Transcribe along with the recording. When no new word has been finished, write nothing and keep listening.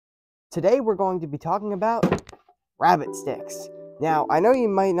Today we're going to be talking about rabbit sticks. Now, I know you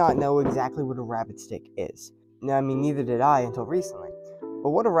might not know exactly what a rabbit stick is. Now, I mean, neither did I until recently. But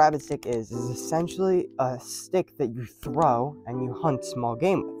what a rabbit stick is essentially a stick that you throw and you hunt small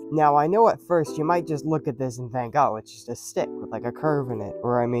game with. Now, I know at first you might just look at this and think, oh, it's just a stick with like a curve in it.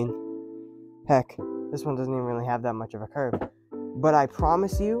 Or I mean, heck, this one doesn't even really have that much of a curve. But I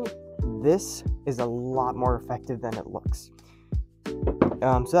promise you, this is a lot more effective than it looks.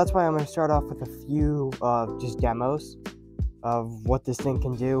 So that's why I'm going to start off with a few just demos of what this thing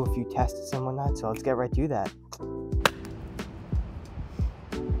can do if you test it and whatnot. So let's get right to that.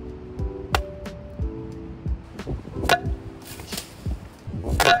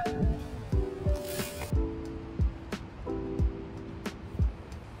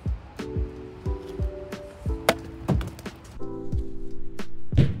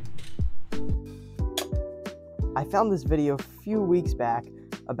 I found this video a few weeks back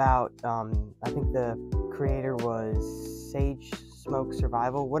about, I think the creator was Sage Smoke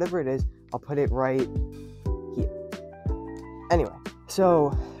Survival, whatever it is, I'll put it right here. Anyway,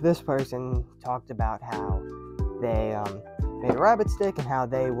 so this person talked about how they made a rabbit stick and how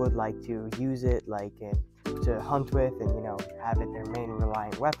they would like to use it to hunt with and, you know, have it their main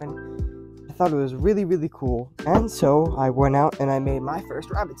reliant weapon. I thought it was really, really cool, and so I went out and I made my first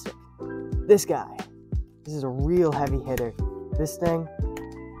rabbit stick. This guy. This is a real heavy hitter. This thing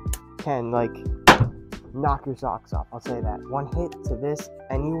can, like, knock your socks off. I'll say that. One hit to this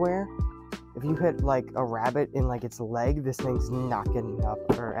anywhere. If you hit, like, a rabbit in, like, its leg, this thing's not getting up.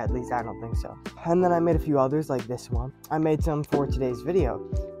 Or at least I don't think so. And then I made a few others, like this one. I made some for today's video,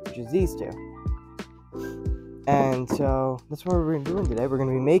 which is these two. And so that's what we're doing today. We're going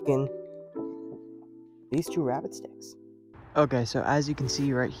to be making these two rabbit sticks. Okay, so as you can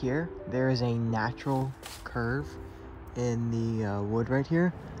see right here, there is a natural curve in the wood right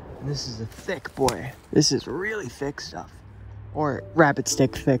here. And this is a thick boy. This is really thick stuff. Or rabbit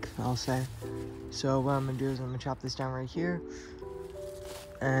stick thick, I'll say. So what I'm going to do is I'm going to chop this down right here.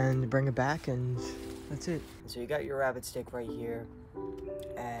 And bring it back, and that's it. So you got your rabbit stick right here.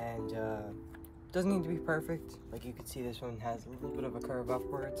 And doesn't need to be perfect. Like you can see, this one has a little bit of a curve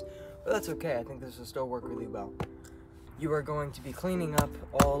upwards. But that's okay. I think this will still work really well. You are going to be cleaning up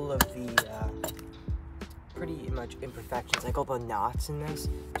all of the pretty much imperfections, like all the knots in this.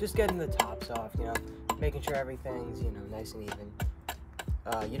 Just getting the tops off, you know, making sure everything's, you know, nice and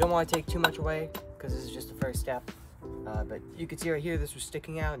even. You don't want to take too much away, because this is just the first step. But you can see right here, this was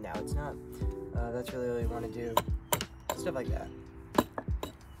sticking out, now it's not. That's really all you want to do. Stuff like that.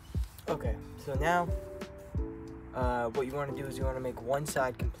 Okay, so now, what you want to do is you want to make one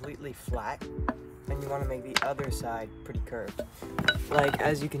side completely flat, and you want to make the other side pretty curved. Like,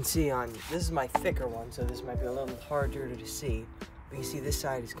 as you can see this is my thicker one, so this might be a little harder to see. But you see this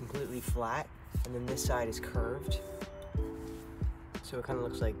side is completely flat, and then this side is curved. So it kind of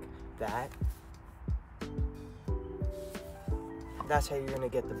looks like that. That's how you're going to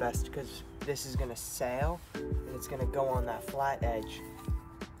get the best, because this is going to sail, and it's going to go on that flat edge.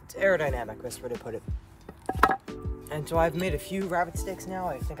 It's aerodynamic, that's where they put it. And so I've made a few rabbit sticks now.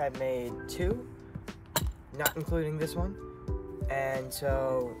 I think I've made 2. Not including this one. And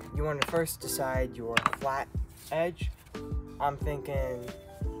so you want to first decide your flat edge. I'm thinking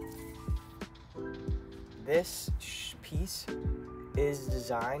this piece is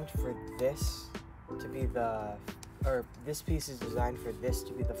designed for this to be this piece is designed for this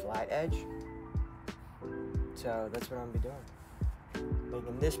to be the flat edge. So that's what I'm gonna be doing.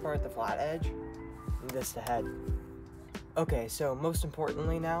 Making this part the flat edge and this the head. Okay, so most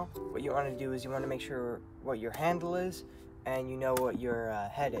importantly now, what you want to do is you want to make sure what your handle is, and you know what your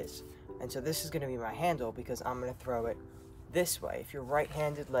head is. And so this is going to be my handle, because I'm going to throw it this way. If you're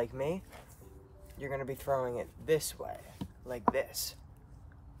right-handed like me, you're going to be throwing it this way, like this.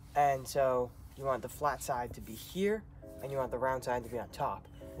 And so you want the flat side to be here, and you want the round side to be on top.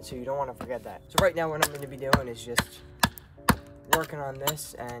 And so you don't want to forget that. So right now what I'm going to be doing is just working on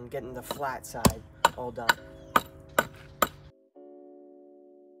this and getting the flat side all done.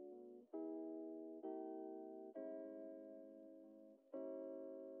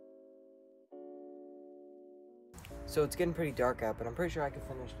 So it's getting pretty dark out, but I'm pretty sure I can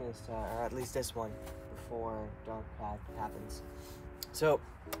finish this, or at least this one, before dark happens. So,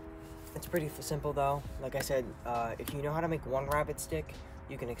 it's pretty simple though. Like I said, if you know how to make one rabbit stick,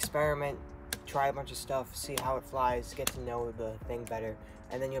 you can experiment, try a bunch of stuff, see how it flies, get to know the thing better,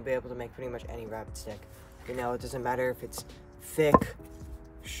 and then you'll be able to make pretty much any rabbit stick. You know, it doesn't matter if it's thick,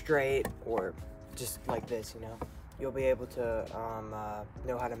 straight, or just like this, you know. You'll be able to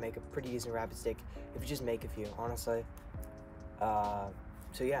know how to make a pretty decent rabbit stick if you just make a few, honestly.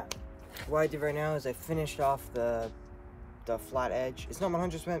 So yeah, what I did right now is I finished off the flat edge. It's not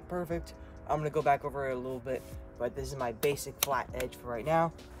 100% perfect. I'm gonna go back over it a little bit, but this is my basic flat edge for right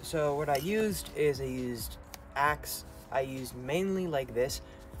now. So what I used is I used axe. I used mainly like this.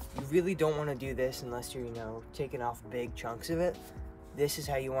 You really don't want to do this unless you're, you know, taking off big chunks of it. This is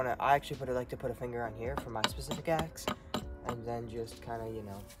how you want to. I actually like to put a finger on here for my specific axe, and then just kind of, you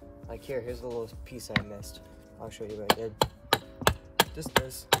know, like here's the little piece I missed. I'll show you what I did. Just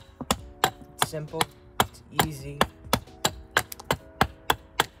this. It's simple. It's easy.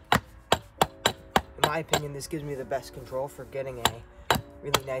 In my opinion, this gives me the best control for getting a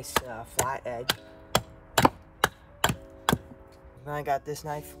really nice flat edge. Then I got this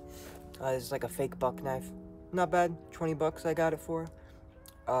knife. It's like a fake buck knife. Not bad. 20 bucks I got it for.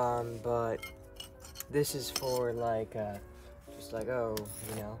 But this is for like, just like, oh,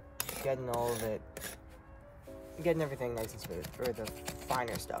 you know, getting all of it, getting everything nice and smooth, or the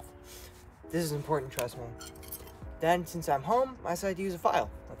finer stuff. This is important, trust me. Then, since I'm home, I decided to use a file.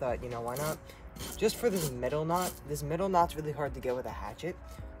 I thought, you know, why not? Just for this middle knot. This middle knot's really hard to get with a hatchet.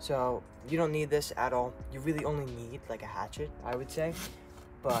 So you don't need this at all. You really only need like a hatchet, I would say.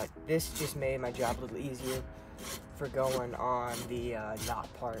 But this just made my job a little easier for going on the knot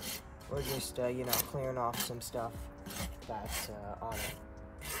part, or just you know, clearing off some stuff that's on it.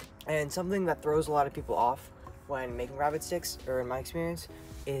 And something that throws a lot of people off when making rabbit sticks, or in my experience,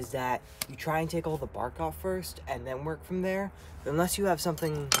 is that you try and take all the bark off first and then work from there. Unless you have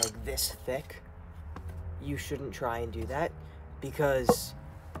something like this thick, you shouldn't try and do that, because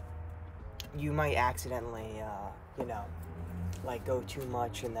you might accidentally, you know, like go too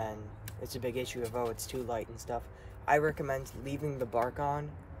much, and then it's a big issue of, oh, it's too light and stuff. I recommend leaving the bark on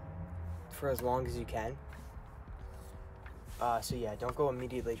for as long as you can. So yeah, don't go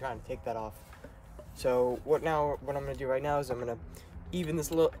immediately trying to take that off. So what I'm gonna do right now is I'm gonna even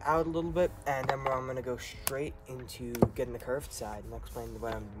this out a little bit, and then I'm gonna go straight into getting the curved side, and I'll explain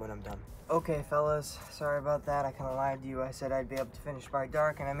when I'm done. Okay, fellas, sorry about that. I kind of lied to you. I said I'd be able to finish by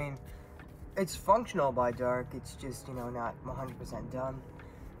dark, and I mean, it's functional by dark. It's just, you know, not 100% done.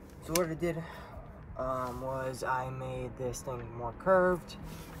 So what I did was I made this thing more curved.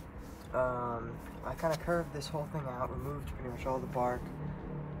 I kind of curved this whole thing out, removed pretty much all the bark.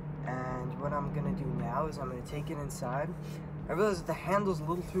 And what I'm gonna do now is I'm gonna take it inside. I realize that the handle's a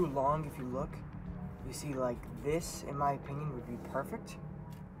little too long. If you look, you see, like, this, in my opinion, would be perfect.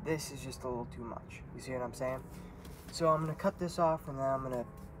 This is just a little too much. You see what I'm saying? So I'm gonna cut this off, and then I'm gonna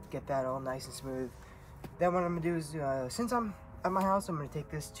get that all nice and smooth. Then what I'm gonna do is, since I'm at my house, I'm gonna take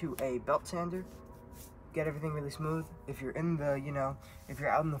this to a belt sander, get everything really smooth. If you're in the, you know, if you're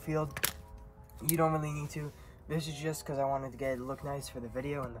out in the field, you don't really need to. This is just because I wanted to get it to look nice for the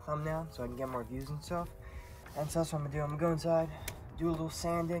video and the thumbnail, so I can get more views and stuff. And so that's what I'm gonna do. I'm gonna go inside, do a little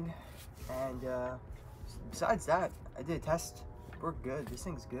sanding, and besides that, I did a test. We're good. This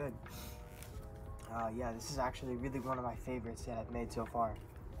thing's good. Yeah, this is actually really one of my favorites that I've made so far.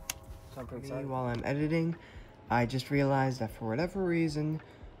 So I'm pretty excited. While I'm editing, I just realized that for whatever reason,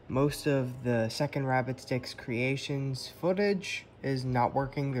 most of the second Rabbit Sticks creations footage is not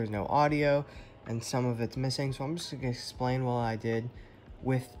working. There's no audio, and some of it's missing. So I'm just gonna explain what I did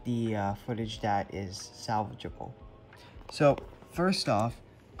with the footage that is salvageable. So first off,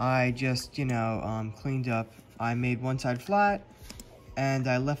 I just, you know, cleaned up. I made one side flat, and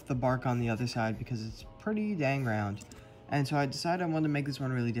I left the bark on the other side because it's pretty dang round. And so I decided I wanted to make this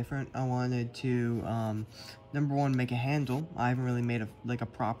one really different. I wanted to, number one, make a handle. I haven't really made a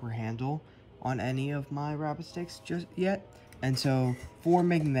proper handle on any of my Rabbit Sticks just yet. And so for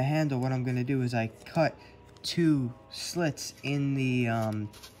making the handle, what I'm gonna do is I cut 2 slits in the,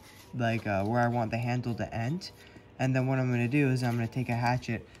 where I want the handle to end. And then what I'm gonna do is I'm gonna take a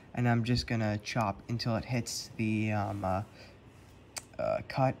hatchet, and I'm just gonna chop until it hits the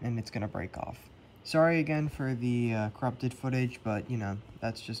cut, and it's gonna break off. Sorry again for the corrupted footage, but you know,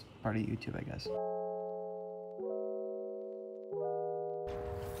 that's just part of YouTube, I guess.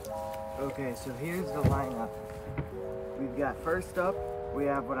 Okay, so here's the lineup. We've got, first up, we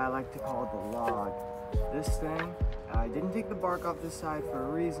have what I like to call the log. This thing, I didn't take the bark off this side for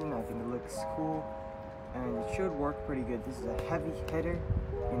a reason. I think it looks cool, and it should work pretty good. This is a heavy hitter,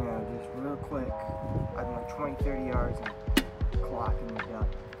 you know, just real quick, I don't know, 20, 30 yards, and clock, and you're done.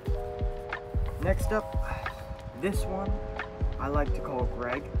 Next up, this one, I like to call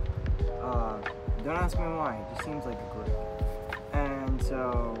Greg. Don't ask me why, it just seems like a Greg. And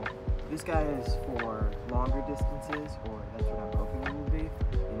so, this guy is for longer distances, or that's what I'm hoping it will be,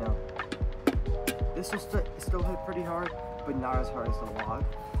 you know. This will still hit pretty hard, but not as hard as the log.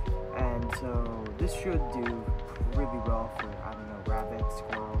 And so, this should do really well for, I don't know, rabbits,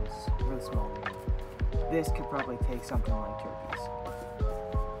 squirrels, really small. This could probably take something like turkeys.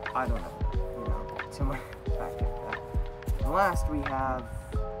 I don't know, you know, somewhere back there. And last we have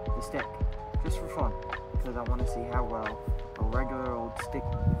the stick, just for fun, because I want to see how well a regular old stick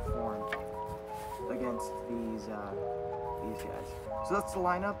will perform against these guys. So that's the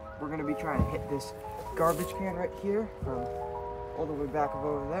lineup. We're going to be trying to hit this garbage can right here from all the way back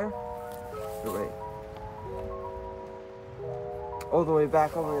over there. Oh, wait. All the way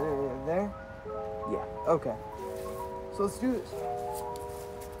back over there. Yeah, okay. So let's do this.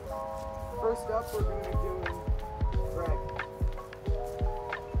 First up, we're going to be doing drag.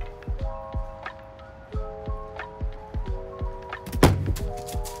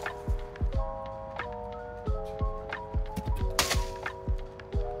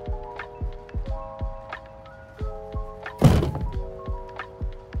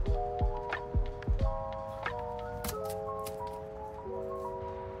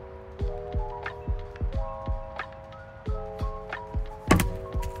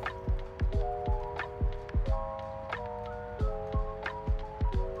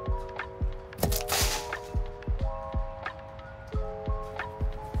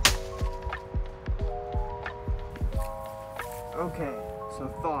 Okay, so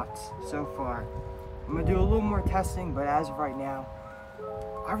thoughts so far. I'm gonna do a little more testing, but as of right now,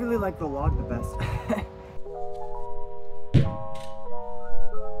 I really like the log the best.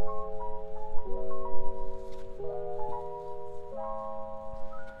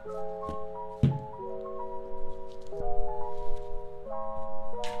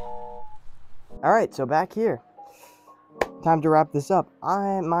 Alright, so back here. Time to wrap this up.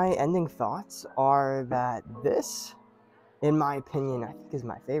 My ending thoughts are that this, in my opinion, I think is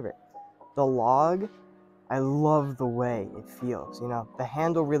my favorite. The log, I love the way it feels. You know, the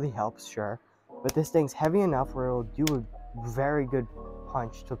handle really helps, sure, but this thing's heavy enough where it'll do a very good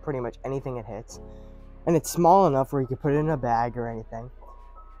punch to pretty much anything it hits. And it's small enough where you can put it in a bag or anything.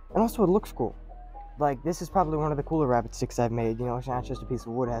 And also it looks cool. Like, this is probably one of the cooler rabbit sticks I've made. You know, it's not just a piece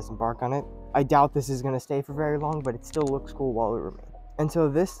of wood, it has some bark on it. I doubt this is going to stay for very long, but it still looks cool while it remains. And so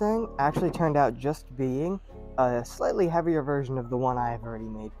this thing actually turned out just being a slightly heavier version of the one I have already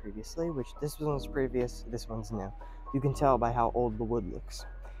made previously, which this one's previous, this one's new. You can tell by how old the wood looks.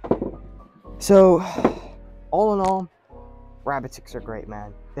 So, all in all, rabbit sticks are great,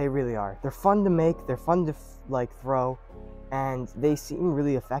 man. They really are. They're fun to make, they're fun to throw, and they seem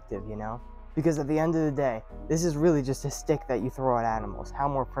really effective, you know? Because at the end of the day, this is really just a stick that you throw at animals. How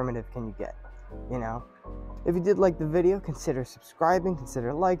more primitive can you get, you know? If you did like the video, consider subscribing,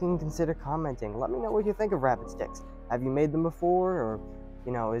 consider liking, consider commenting. Let me know what you think of rabbit sticks. Have you made them before? Or,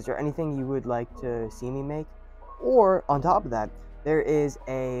 you know, is there anything you would like to see me make? Or, on top of that, there is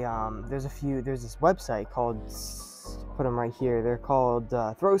there's this website called, put them right here, they're called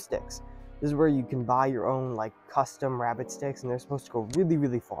Throw Sticks. This is where you can buy your own, like, custom rabbit sticks, and they're supposed to go really,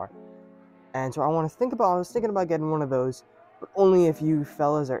 really far. And so I was thinking about getting one of those, but only if you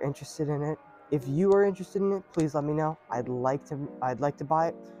fellas are interested in it. If you are interested in it, please let me know. I'd like to buy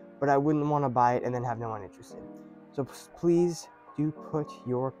it, but I wouldn't want to buy it and then have no one interested. So please do put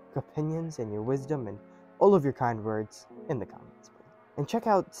your opinions and your wisdom and all of your kind words in the comments. And check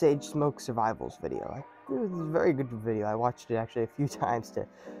out Sage Smoke Survival's video. It was a very good video. I watched it actually a few times to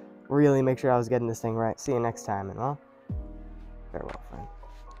really make sure I was getting this thing right. See you next time, and well, farewell.